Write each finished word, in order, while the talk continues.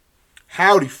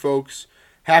Howdy, folks.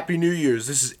 Happy New Year's.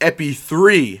 This is Epi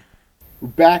 3. We're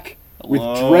back with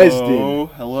Dresden.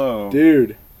 Hello.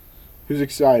 Dude, who's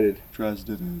excited?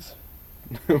 Dresden is.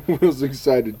 Will's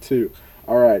excited too.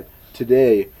 Alright,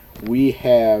 today we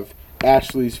have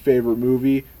Ashley's favorite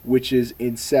movie, which is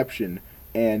Inception.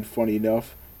 And funny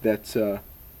enough, that's,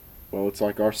 it's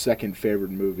like our second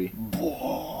favorite movie.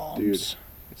 Bombs. Dude, it's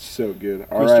so good.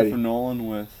 Christopher Alrighty. Nolan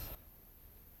with.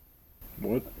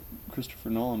 What? Christopher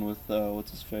Nolan with,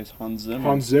 what's his face? Hans Zimmer.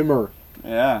 Hans Zimmer.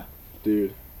 Yeah.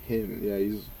 Dude, him. Yeah,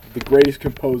 he's the greatest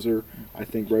composer, I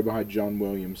think, right behind John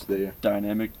Williams there.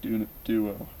 Dynamic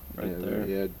duo right there.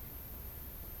 Yeah,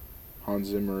 Hans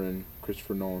Zimmer and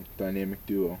Christopher Nolan, dynamic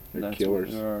duo. They're That's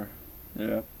killers. What they are.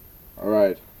 Yeah. All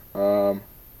right.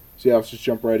 Let's just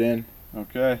jump right in.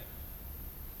 Okay.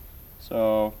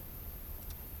 So,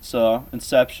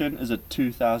 Inception is a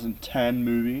 2010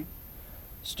 movie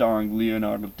starring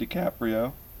Leonardo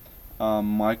DiCaprio,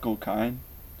 Michael Caine,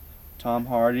 Tom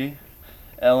Hardy,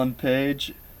 Ellen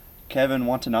Page, Kevin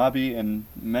Watanabe, and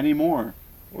many more.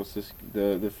 What's this?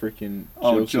 The freaking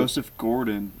Joseph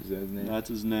Gordon. Is that his name? That's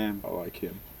his name. I like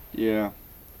him. Yeah.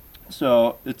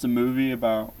 So it's a movie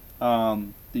about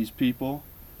these people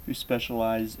who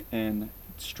specialize in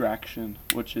distraction,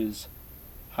 which is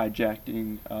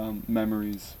hijacking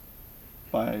memories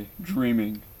by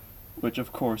dreaming, which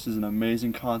of course is an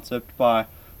amazing concept by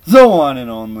the one and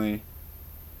only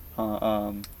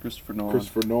Christopher Nolan.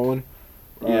 Christopher Nolan.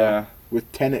 Yeah.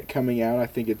 With Tenet coming out, I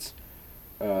think it's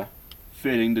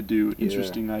Fitting to do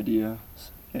interesting ideas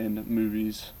in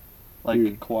movies like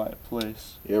Dude. A Quiet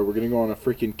Place. Yeah, we're gonna go on a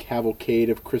freaking cavalcade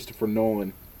of Christopher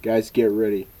Nolan. Guys, get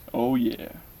ready. Oh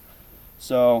yeah.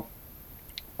 So,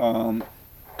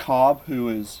 Cobb, who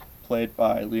is played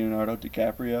by Leonardo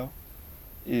DiCaprio,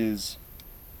 is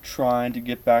trying to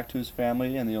get back to his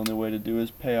family, and the only way to do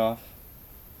is pay off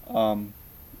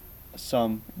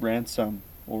some ransom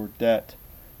or debt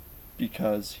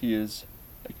because he is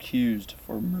accused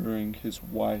for murdering his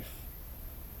wife,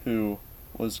 who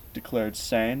was declared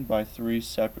sane by 3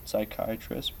 separate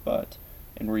psychiatrists, but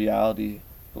in reality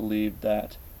believed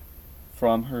that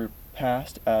from her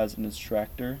past as an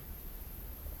instructor,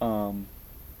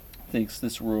 thinks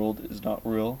this world is not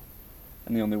real,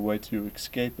 and the only way to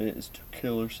escape it is to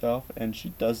kill herself, and she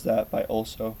does that by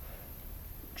also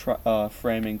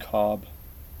framing Cobb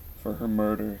for her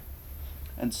murder.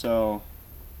 And so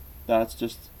that's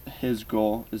just his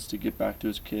goal, is to get back to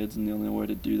his kids, and the only way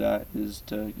to do that is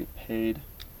to get paid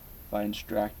by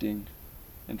extracting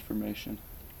information.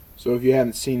 So if you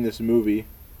haven't seen this movie,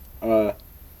 the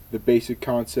basic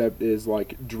concept is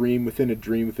like dream within a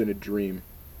dream within a dream.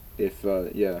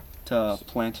 To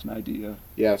plant an idea.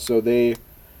 Yeah, so they,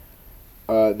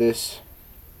 this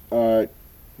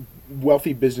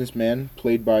wealthy businessman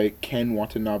played by Ken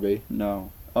Watanabe.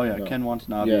 No. Oh yeah, No. Ken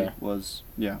Watanabe Yeah. was,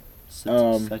 Yeah,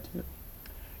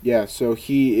 so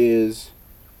he is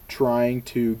trying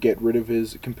to get rid of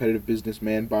his competitive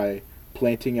businessman by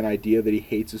planting an idea that he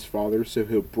hates his father, so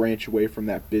he'll branch away from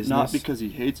that business. Not because he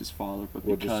hates his father, but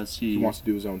because he wants to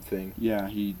do his own thing. Yeah,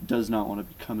 he does not want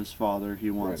to become his father.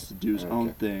 He wants to do his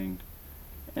own thing.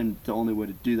 And the only way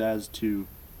to do that is to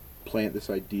plant this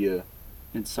idea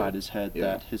inside his head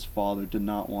that his father did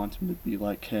not want him to be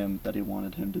like him, that he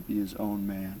wanted him to be his own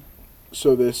man.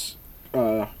 So this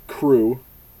crew,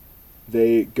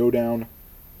 they go down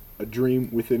a dream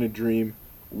within a dream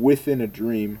within a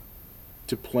dream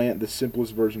to plant the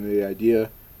simplest version of the idea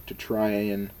to try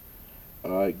and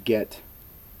get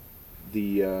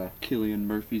the Cillian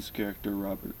Murphy's character,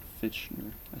 Robert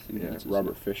Fitchner, I think that's his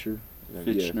Robert name. Fisher.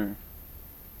 Fitchner.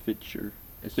 Fischer.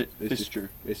 It's Fischer.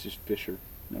 It's just Fisher.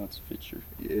 No, it's Fischer.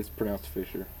 It's pronounced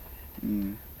Fisher.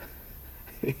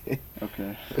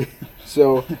 Okay.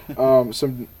 So,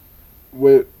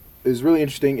 what is really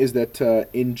interesting is that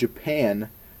in Japan,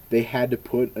 they had to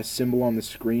put a symbol on the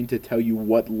screen to tell you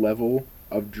what level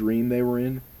of dream they were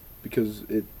in, because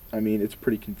it's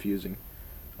pretty confusing.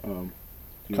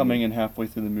 Coming in halfway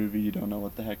through the movie, you don't know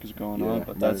what the heck is going on,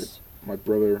 but that's... My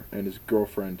brother and his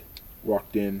girlfriend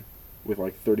walked in with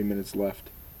like 30 minutes left,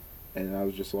 and I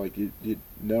was just like, you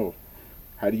no.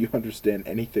 How do you understand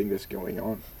anything that's going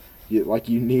on? You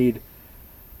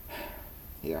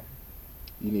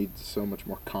need so much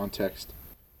more context.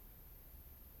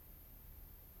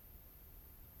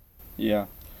 Yeah.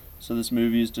 So this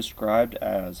movie is described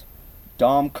as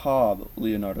Dom Cobb,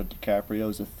 Leonardo DiCaprio,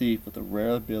 is a thief with a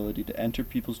rare ability to enter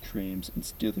people's dreams and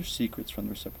steal their secrets from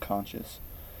their subconscious.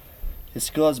 His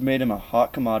skill has made him a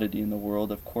hot commodity in the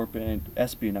world of corporate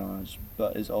espionage,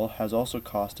 but has also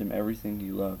cost him everything he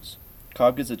loves.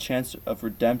 Cobb gets a chance of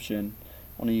redemption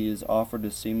when he is offered a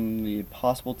seemingly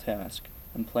impossible task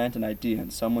and plant an idea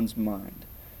in someone's mind.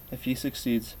 If he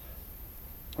succeeds,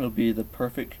 it'll be the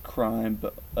perfect crime,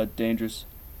 but a dangerous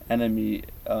enemy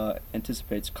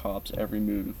anticipates Cobb's every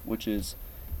move, which is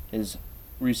his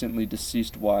recently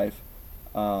deceased wife,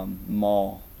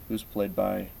 Maul, who's played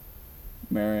by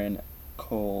Marion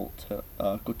Cotella,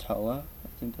 I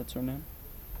think that's her name.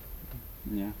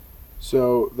 Yeah.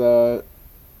 So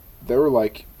there were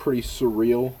like pretty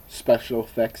surreal special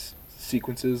effects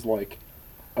sequences, like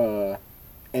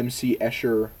MC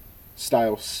Escher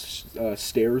style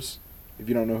stairs. If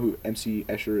you don't know who MC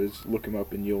Escher is, look him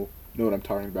up and you'll know what I'm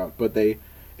talking about. But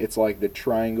it's like the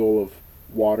triangle of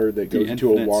water that goes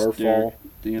into a waterfall,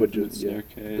 but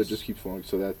just keeps flowing.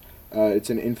 So that it's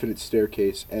an infinite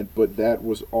staircase, but that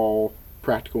was all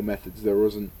practical methods. There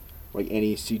wasn't like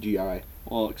any CGI.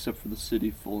 Well, except for the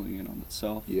city folding in on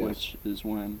itself, yes. Which is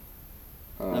when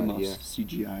the most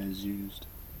CGI is used.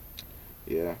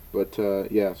 Yeah, but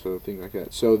so things like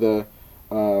that. So the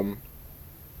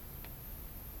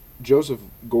Joseph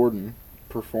Gordon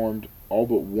performed all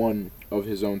but one of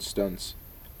his own stunts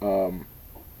in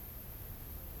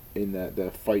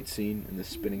the fight scene in the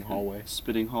spinning hallway.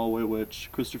 Spinning hallway, which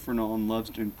Christopher Nolan loves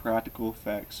doing practical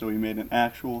effects, so he made an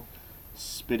actual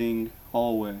spinning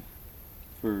hallway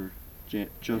for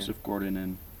Joseph Gordon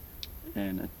and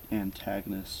an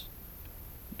antagonist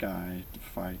guy to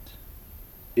fight.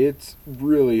 It's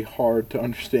really hard to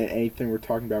understand anything we're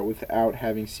talking about without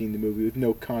having seen the movie, with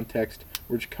no context.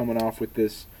 We're just coming off with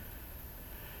this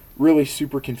really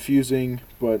super confusing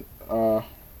but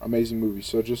amazing movie.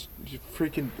 So just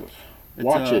freaking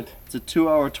watch it. It's a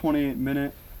 2-hour,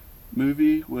 28-minute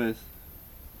movie with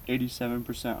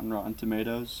 87% on Rotten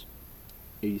Tomatoes.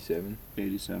 87.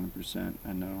 87%,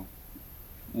 I know.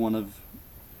 One of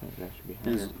that should be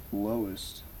higher. His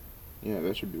lowest. Yeah,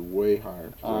 that should be way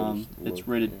higher. It's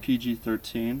rated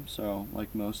PG-13, so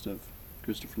like most of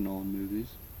Christopher Nolan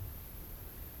movies.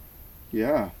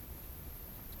 Yeah.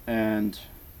 And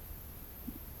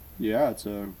yeah, it's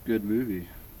a good movie.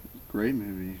 Great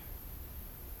movie.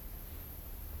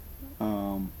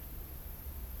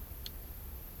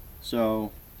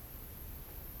 So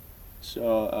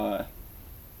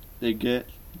they get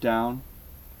down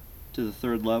to the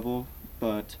third level,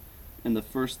 but in the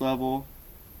first level,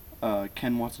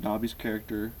 Ken Watanabe's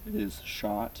character is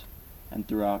shot, and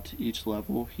throughout each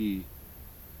level he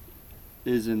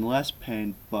is in less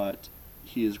pain, but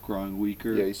he is growing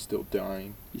weaker. Yeah, he's still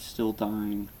dying.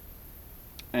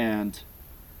 And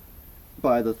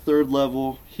by the third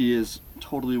level, he is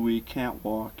totally weak, can't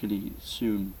walk, and he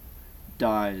soon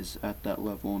dies at that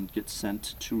level and gets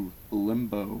sent to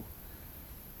limbo.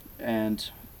 And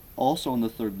also on the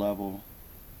third level,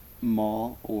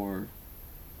 Maul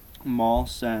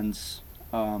sends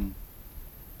the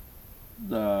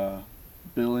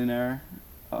billionaire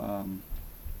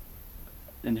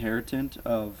inheritant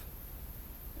of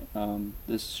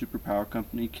this superpower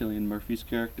company, Cillian Murphy's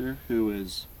character, who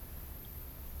is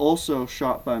also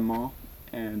shot by Maul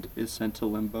and is sent to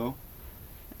limbo.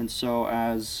 And so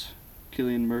as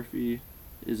Cillian Murphy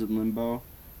is in limbo,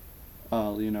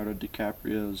 Leonardo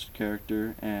DiCaprio's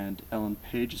character and Ellen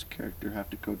Page's character have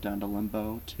to go down to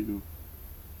limbo to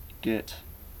get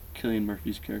Cillian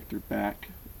Murphy's character back,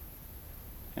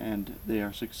 and they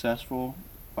are successful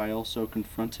by also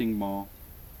confronting Maul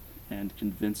and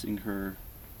convincing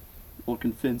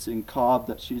Cobb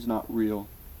that she's not real,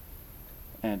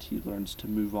 and he learns to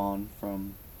move on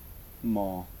from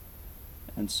Maul.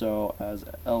 And so as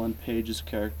Ellen Page's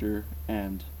character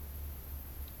and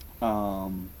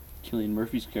Cillian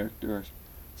Murphy's character are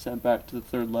sent back to the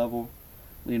third level,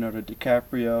 Leonardo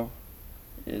DiCaprio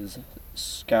is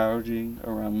scourging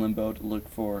around limbo to look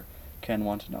for Ken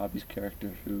Watanabe's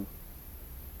character, who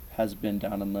has been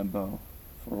down in limbo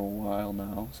for a while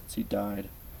now, since he died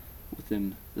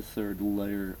within the third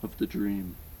layer of the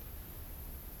dream.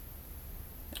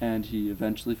 And he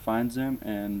eventually finds him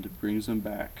and brings him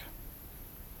back.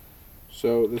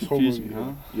 So this Confusing, whole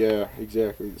movie, huh? Yeah,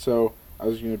 exactly. So I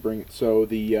was going to bring it. So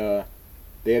they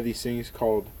have these things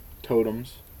called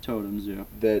totems. Totems, yeah.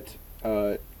 That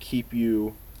keep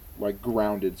you like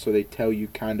grounded. So they tell you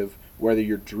kind of whether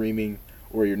you're dreaming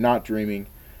or you're not dreaming.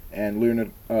 And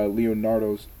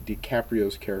Leonardo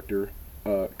DiCaprio's character,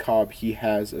 Cobb, he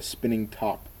has a spinning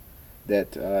top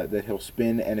that he'll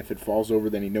spin, and if it falls over,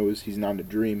 then he knows he's not in a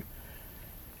dream.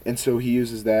 And so he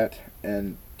uses that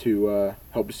and to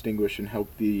help distinguish and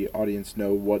help the audience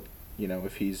know what,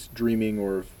 if he's dreaming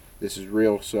or if this is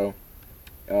real. So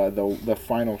the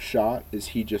final shot is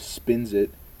he just spins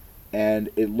it, and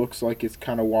it looks like it's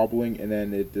kind of wobbling, and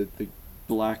then the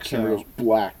black camera goes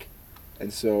black,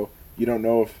 and so you don't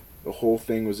know if the whole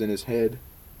thing was in his head,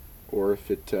 or if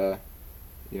it,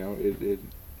 it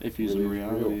If he's really in is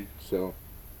reality. real. So,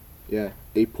 yeah,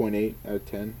 8.8 out of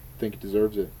 10. I think it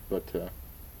deserves it, but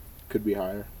could be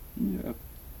higher. Yep.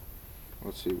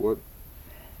 Let's see, what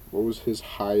was his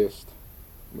highest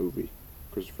movie,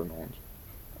 Christopher Nolan's?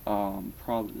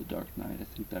 Probably The Dark Knight. I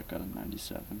think that got a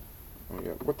 97. Oh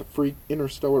yeah, what the freak?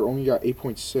 Interstellar only got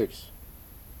 8.6.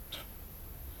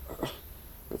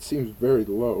 That seems very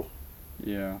low.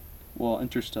 Yeah. Well,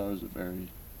 Interstellar is a very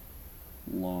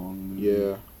long movie.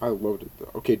 Yeah, I loved it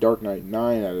though. Okay, Dark Knight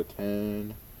 9 out of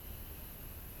 10.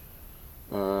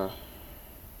 Let's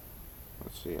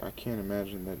see. I can't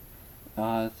imagine that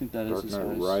I think that is Dark his Knight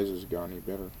highest. Rises got any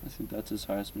better. I think that's his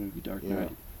highest movie, Dark Yeah.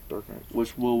 Knight. Dark Knight.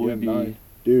 Which will we be 9.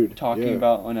 Dude, talking yeah,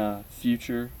 about on a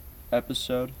future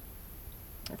episode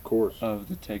of course. of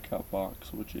the Takeout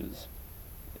Box, which is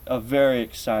a very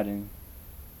exciting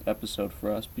episode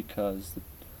for us because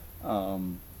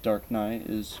Dark Knight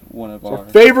is one of It's our our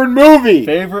favorite movie.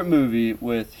 favorite movie,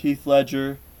 with Heath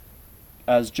Ledger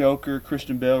as Joker,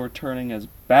 Christian Bale returning as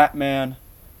Batman,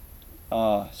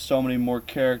 so many more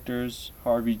characters,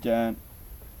 Harvey Dent,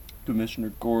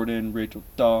 Commissioner Gordon, Rachel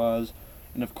Dawes,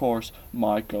 and of course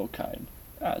Michael Caine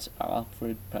as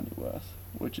Alfred Pennyworth,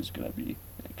 which is going to be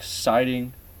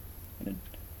exciting and a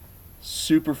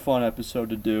super fun episode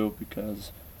to do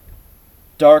because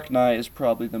Dark Knight is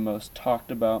probably the most talked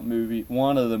about movie,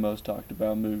 one of the most talked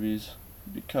about movies,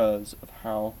 because of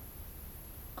how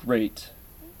great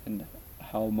and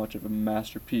how much of a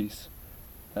masterpiece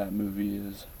that movie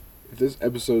is. If this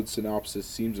episode synopsis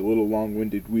seems a little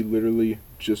long-winded, we literally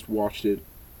just watched it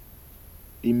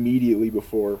immediately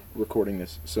before recording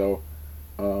this. So,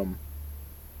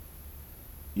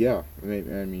 yeah, maybe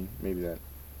that.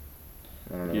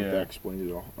 I don't know if Yeah. that explains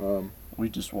it all. We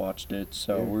just watched it,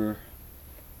 so Yeah. we're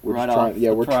We're right just off trying. Yeah,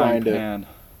 the we're frying trying to. pan.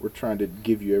 We're trying to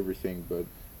give you everything, but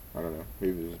I don't know.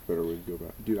 Maybe there's a better way to go about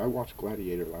it. Dude, I watched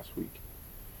Gladiator last week,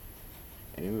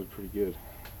 and it was pretty good.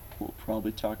 We'll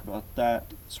probably talk about that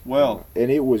as well.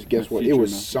 And it was, guess the what? It future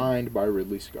was method. signed by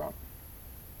Ridley Scott.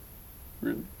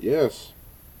 Really? Yes.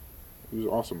 It was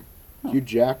awesome. Huh. Hugh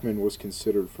Jackman was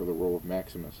considered for the role of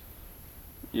Maximus.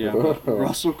 Yeah, but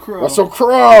Russell Crowe. Russell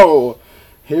Crowe!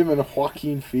 Him and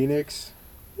Joaquin Phoenix.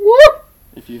 Woo!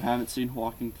 If you haven't seen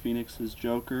Joaquin Phoenix's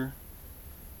Joker,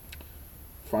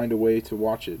 Find a way to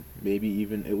watch it. Maybe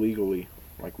even illegally,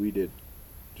 like we did.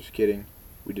 Just kidding.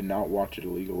 We did not watch it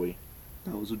illegally.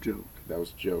 that was a joke. That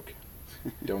was a joke.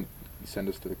 Don't send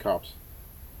us to the cops.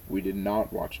 We did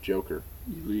not watch Joker.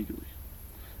 Illegally.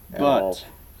 At all.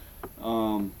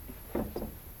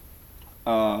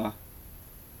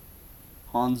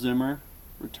 Hans Zimmer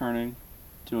returning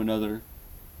to another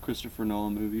Christopher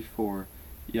Nolan movie for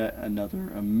yet another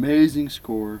amazing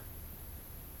score.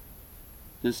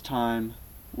 This time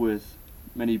with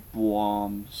many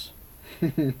bombs.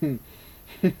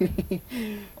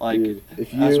 Like, Dude,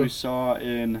 if as you- we saw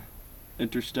in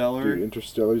Interstellar, Dude,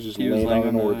 Interstellar's just he was laying laying on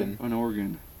an on organ. an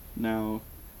organ. Now,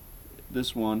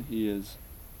 this one, he is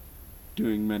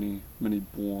doing many, many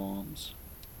bombs.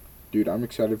 Dude, I'm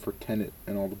excited for Tenet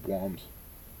and all the bombs.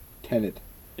 Tenet.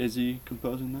 Is he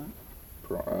composing that?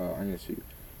 I'm gonna see.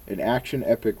 An action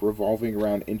epic revolving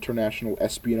around international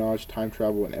espionage, time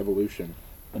travel, and evolution.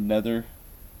 Another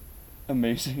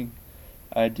amazing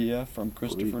idea from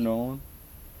Christopher Freak. Nolan.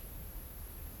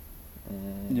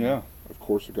 Um, Yeah. Of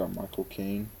course, we got Michael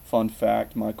Caine. Fun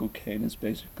fact, Michael Caine is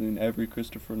basically in every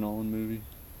Christopher Nolan movie.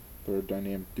 They're a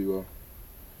dynamic duo.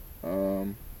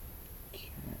 Cast.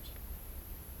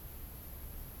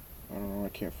 I don't know. I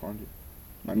can't find it.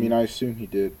 I mean, I assume he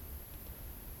did.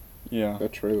 Yeah.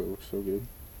 That trailer looks so good.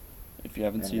 If you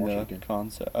haven't I'm seen watching the again.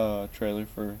 concept trailer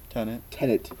for Tenet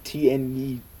Tenet.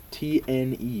 T-N-E.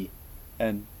 T-N-E.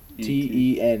 and E.T.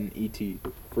 T-E-N-E-T.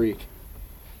 Freak.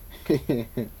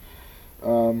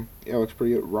 Yeah, it looks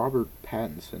pretty good. Robert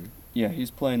Pattinson. Yeah,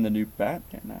 he's playing the new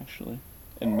Batman actually,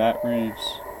 and Matt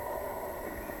Reeves.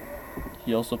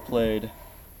 He also played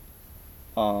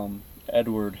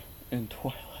Edward in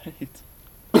Twilight.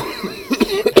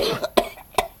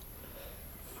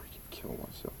 Freaking kill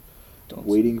myself. Don't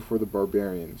Waiting for the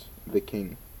Barbarians. The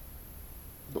King.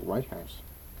 The Lighthouse.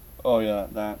 Oh yeah,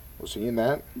 that. Was he in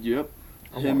that? Yep.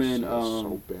 I Him wanna and see that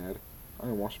so bad. I'm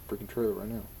gonna watch the freaking trailer right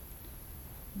now.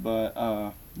 But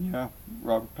yeah,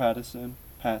 Robert Pattinson,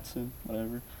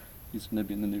 whatever. He's gonna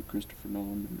be in the new Christopher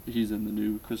Nolan movie. He's in the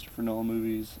new Christopher Nolan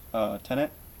movies,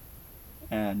 Tenet,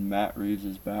 and Matt Reeves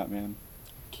is Batman.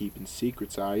 Keeping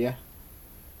secrets, are ya?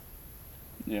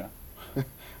 Yeah.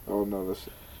 Oh no,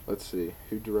 let's see.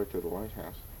 Who directed The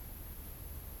Lighthouse?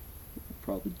 We'll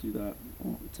probably do that.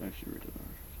 Oh, it's actually rated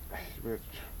R. We'll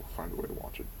find a way to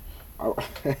watch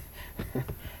it.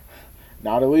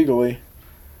 Not illegally.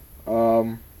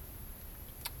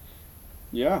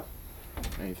 Yeah.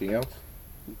 Anything else?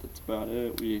 That's about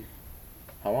it.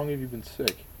 How long have you been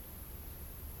sick?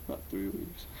 About 3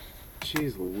 weeks.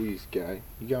 Jeez Louise, guy.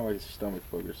 You got like a stomach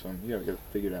bug or something. You gotta get it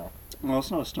figured out. Well,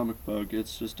 it's not a stomach bug.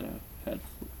 It's just a head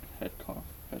cough,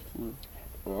 head flu.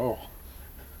 Oh.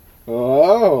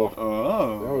 Oh! Is that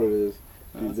Oh. what it is?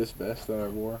 Dude, That's- this vest that I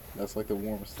wore, that's like the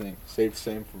warmest thing. Saved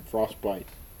Sam from frostbite.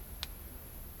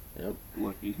 Yep.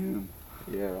 Lucky him.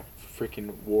 Yeah.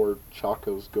 Freaking wore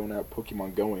Chacos going out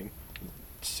Pokemon going.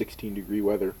 16-degree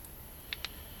weather.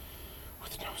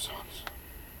 With no socks.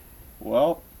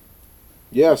 Well,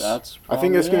 Yes. that's I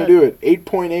think that's probably going to do it.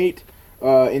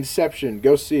 8.8 Inception.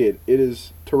 Go see it. It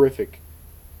is terrific.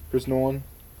 Chris Nolan,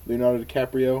 Leonardo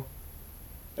DiCaprio,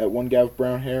 that one guy with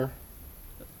brown hair.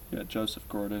 Yeah, Joseph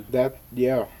Gordon.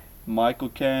 Yeah. Michael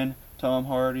Caine, Tom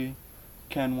Hardy,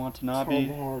 Ken Watanabe.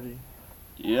 Tom Hardy.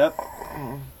 Yep.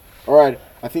 All right.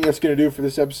 I think that's going to do it for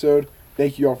this episode.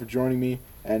 Thank you all for joining me.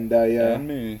 And And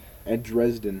me. and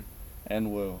Dresden.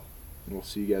 And Will. We'll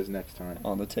see you guys next time.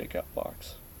 On the takeout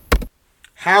box.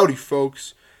 Howdy,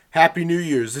 folks. Happy New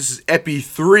Year's. This is Epi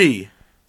 3.